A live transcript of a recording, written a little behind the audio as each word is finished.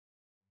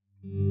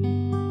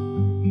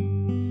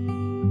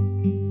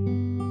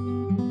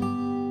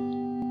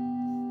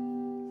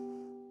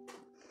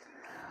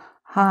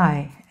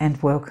Hi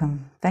and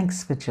welcome.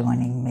 Thanks for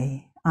joining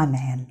me. I'm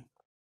Anne.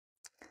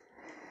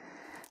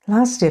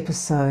 Last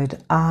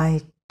episode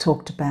I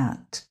talked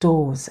about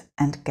doors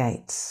and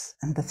gates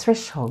and the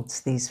thresholds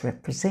these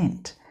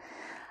represent.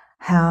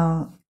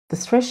 How the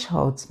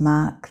thresholds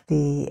mark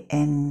the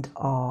end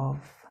of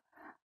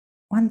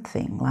one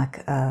thing, like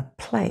a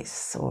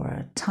place or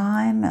a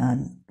time,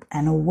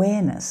 an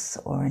awareness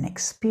or an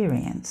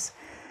experience,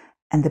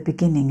 and the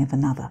beginning of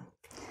another.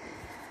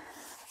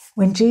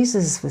 When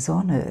Jesus was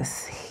on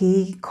earth,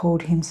 he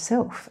called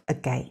himself a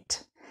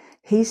gate.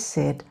 He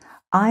said,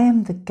 "I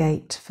am the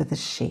gate for the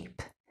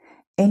sheep.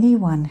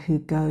 Anyone who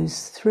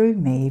goes through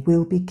me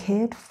will be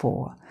cared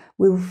for,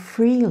 will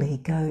freely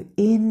go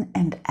in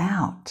and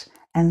out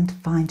and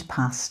find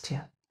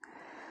pasture.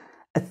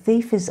 A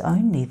thief is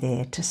only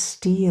there to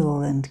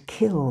steal and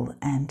kill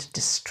and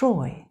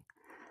destroy.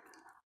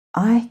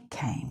 I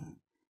came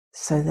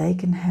so they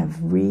can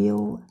have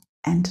real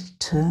and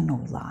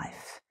eternal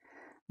life.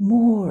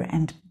 More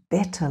and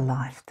better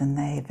life than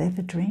they have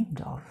ever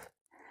dreamed of."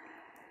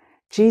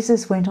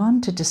 Jesus went on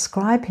to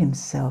describe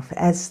himself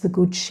as the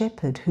Good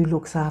Shepherd who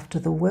looks after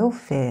the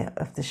welfare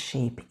of the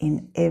sheep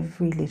in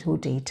every little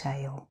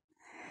detail.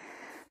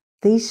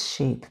 These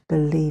sheep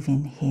believe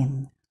in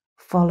him,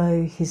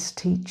 follow his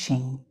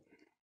teaching,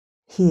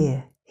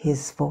 hear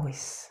his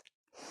voice.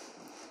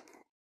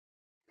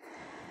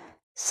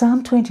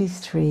 Psalm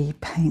 23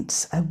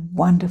 paints a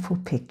wonderful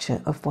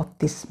picture of what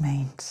this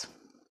means.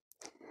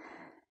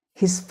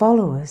 His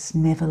followers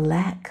never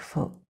lack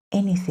for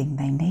anything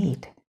they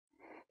need.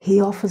 He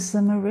offers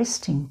them a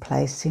resting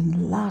place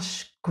in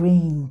lush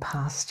green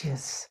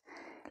pastures,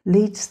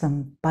 leads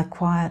them by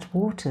quiet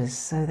waters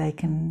so they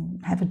can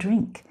have a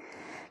drink,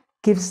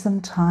 gives them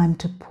time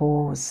to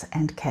pause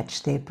and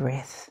catch their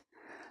breath,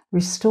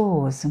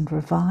 restores and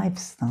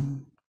revives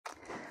them,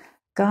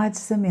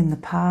 guides them in the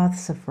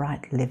paths of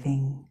right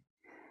living,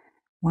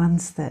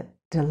 ones that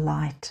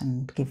delight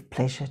and give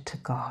pleasure to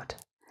God.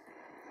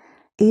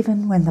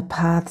 Even when the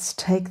paths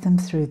take them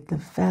through the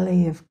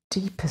valley of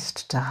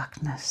deepest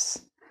darkness,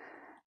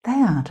 they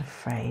aren't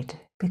afraid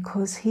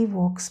because he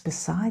walks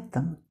beside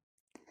them.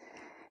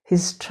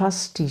 His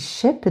trusty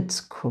shepherd's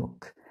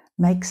crook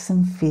makes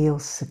them feel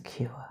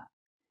secure.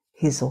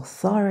 His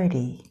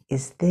authority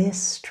is their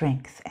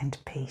strength and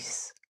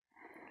peace.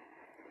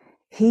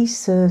 He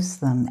serves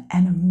them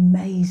an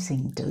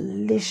amazing,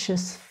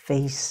 delicious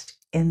feast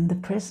in the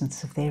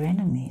presence of their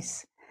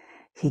enemies.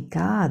 He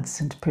guards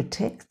and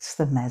protects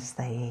them as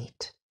they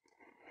eat.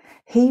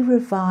 He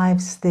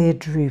revives their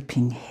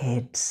drooping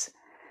heads,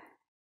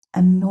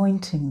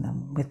 anointing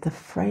them with the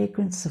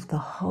fragrance of the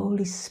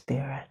Holy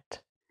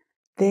Spirit.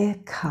 Their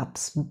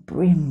cups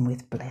brim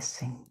with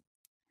blessing.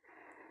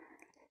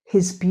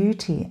 His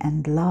beauty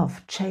and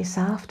love chase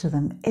after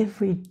them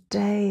every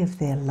day of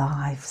their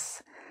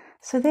lives,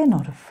 so they're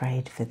not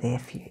afraid for their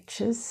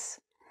futures.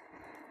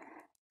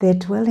 Their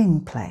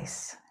dwelling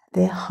place,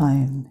 their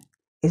home,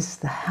 is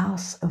the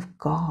house of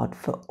God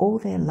for all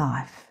their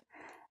life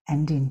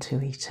and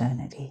into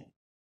eternity.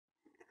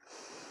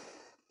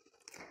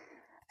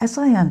 As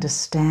I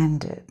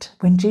understand it,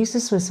 when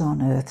Jesus was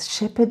on earth,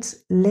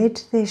 shepherds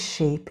led their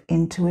sheep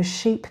into a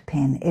sheep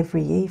pen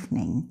every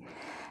evening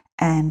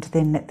and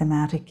then let them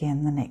out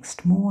again the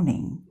next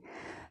morning.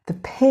 The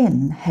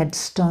pen had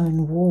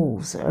stone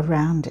walls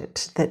around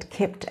it that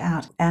kept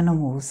out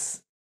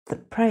animals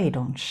that preyed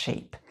on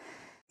sheep.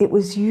 It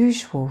was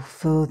usual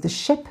for the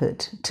shepherd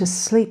to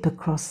sleep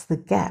across the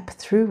gap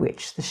through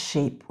which the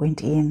sheep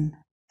went in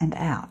and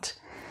out,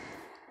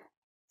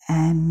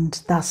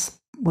 and thus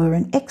were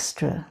an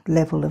extra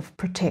level of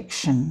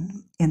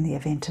protection in the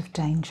event of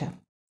danger.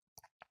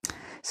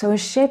 So a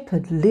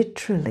shepherd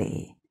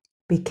literally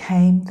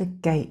became the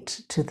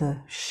gate to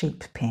the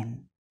sheep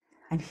pen,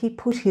 and he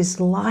put his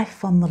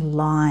life on the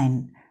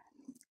line.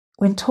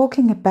 When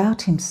talking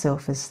about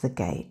himself as the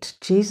gate,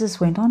 Jesus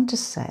went on to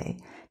say,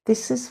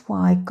 "This is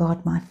why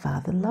God my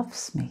Father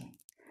loves me,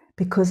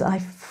 because I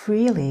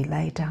freely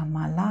lay down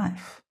my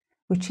life,"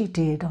 which he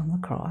did on the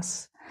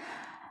cross,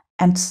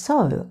 "and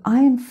so I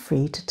am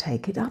free to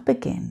take it up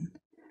again,"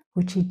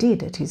 which he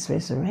did at his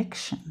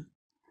resurrection.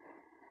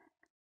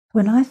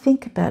 When I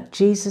think about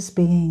Jesus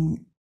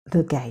being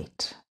the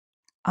gate,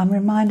 I'm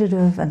reminded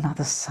of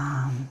another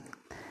psalm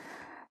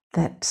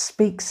that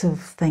speaks of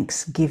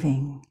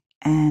thanksgiving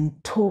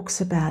and talks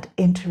about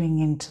entering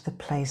into the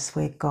place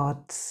where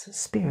God's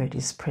Spirit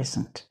is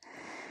present.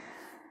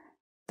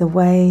 The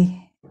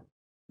way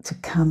to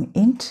come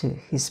into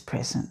his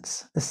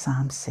presence, the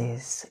psalm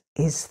says,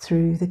 is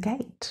through the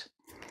gate.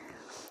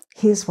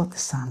 Here's what the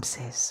psalm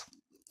says: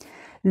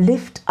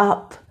 "Lift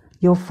up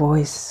your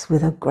voice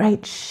with a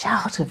great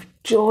shout of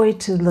joy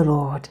to the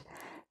Lord.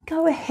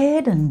 Go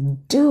ahead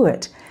and do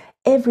it,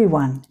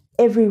 everyone,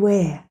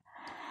 everywhere.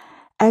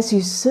 As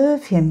you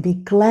serve him, be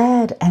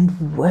glad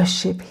and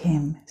worship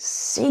him.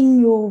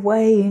 Sing your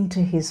way into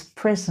his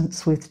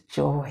presence with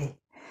joy."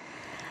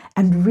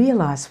 And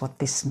realize what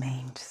this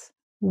means.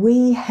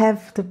 We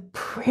have the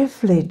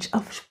privilege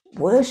of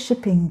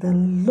worshipping the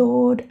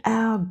Lord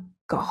our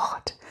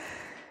God,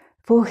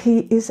 For he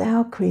is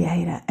our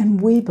creator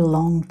and we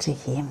belong to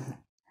him.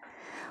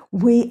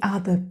 We are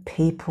the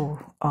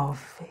people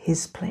of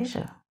his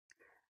pleasure,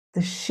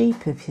 the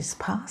sheep of his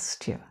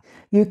pasture.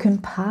 You can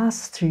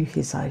pass through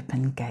his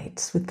open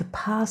gates with the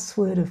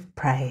password of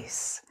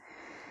praise.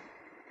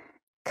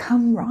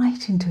 Come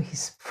right into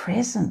his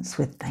presence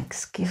with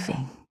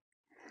thanksgiving.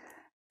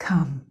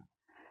 Come,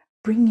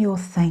 bring your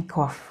thank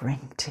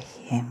offering to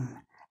him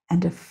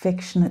and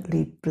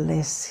affectionately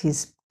bless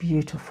his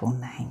beautiful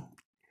name.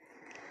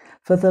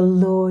 For the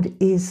Lord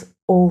is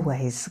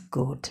always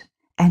good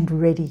and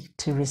ready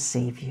to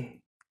receive you.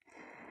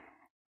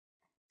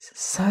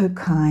 So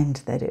kind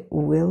that it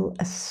will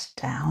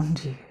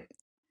astound you.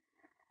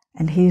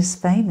 And he is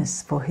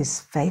famous for his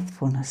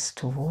faithfulness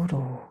toward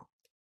all.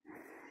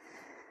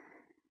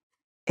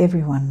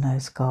 Everyone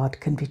knows God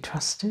can be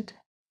trusted,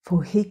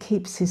 for he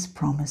keeps his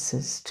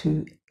promises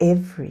to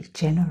every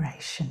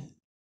generation.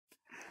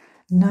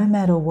 No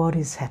matter what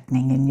is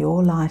happening in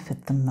your life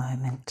at the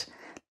moment,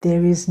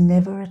 there is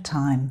never a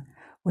time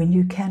when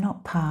you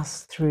cannot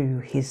pass through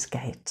his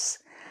gates,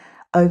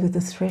 over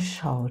the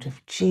threshold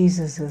of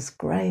Jesus'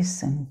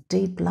 grace and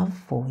deep love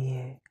for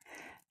you,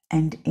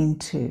 and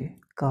into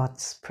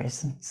God's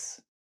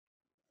presence.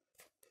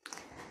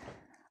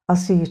 I'll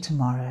see you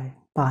tomorrow.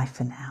 Bye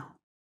for now.